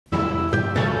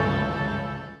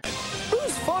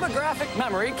photographic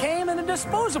memory came in a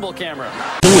disposable camera.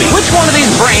 Which one of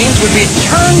these brains would be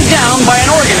turned down by an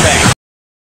organ bank?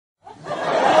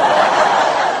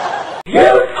 You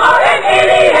are an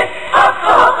idiot!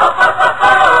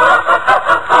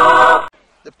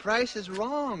 The price is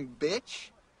wrong, bitch.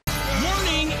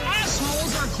 Warning,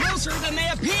 assholes are closer than they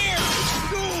appear!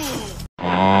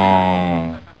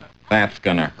 Oh, that's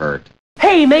gonna hurt.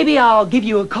 Hey, maybe I'll give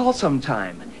you a call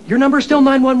sometime. Your number still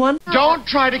 911? Don't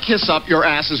try to kiss up your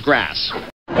ass's grass.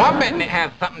 I'm betting it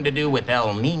has something to do with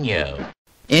El Nino.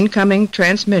 Incoming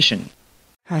transmission.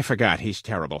 I forgot, he's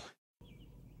terrible.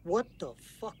 What the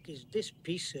fuck is this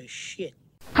piece of shit?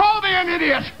 Call me an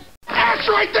idiot! Ass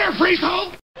right there,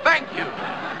 freakehole! Thank you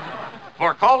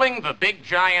for calling the big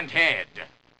giant head.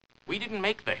 We didn't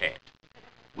make the head.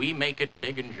 We make it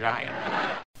big and giant.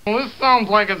 Well, this sounds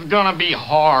like it's gonna be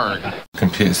hard.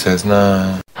 Computer says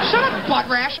nah. Shut up, butt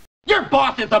rash! Your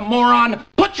boss is a moron.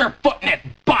 Put your foot in it,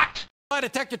 butt. My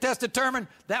detector test determined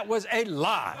that was a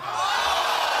lie.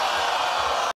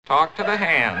 Talk to the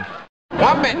hand.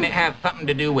 I'm betting it has something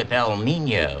to do with El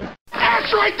Nino.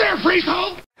 Ass right there,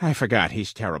 freakehole! I forgot,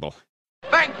 he's terrible.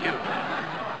 Thank you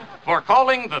for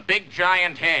calling the big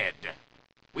giant head.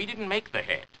 We didn't make the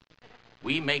head.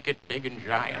 We make it big and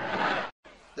giant.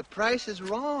 The price is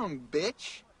wrong,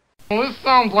 bitch. Well, this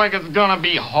sounds like it's gonna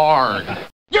be hard.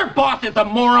 Your boss is a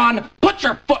moron. Put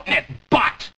your foot in it,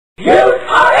 butt. You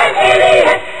are an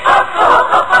idiot!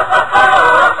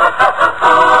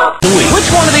 Which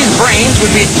one of these brains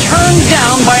would be turned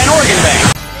down by an organ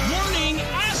bank? Warning,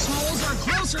 assholes are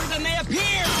closer than they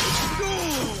appear!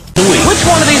 Which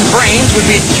one of these brains would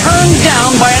be turned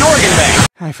down by an organ bank?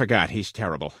 I forgot, he's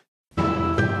terrible.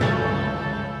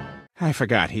 I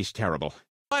forgot, he's terrible.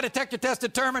 My detector test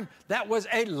determined that was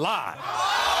a lie.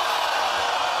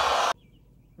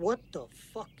 What the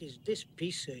fuck is this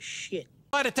piece of shit?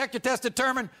 My detector test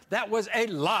determined that was a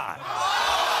lie.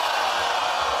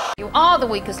 You are the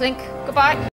weakest link. Goodbye.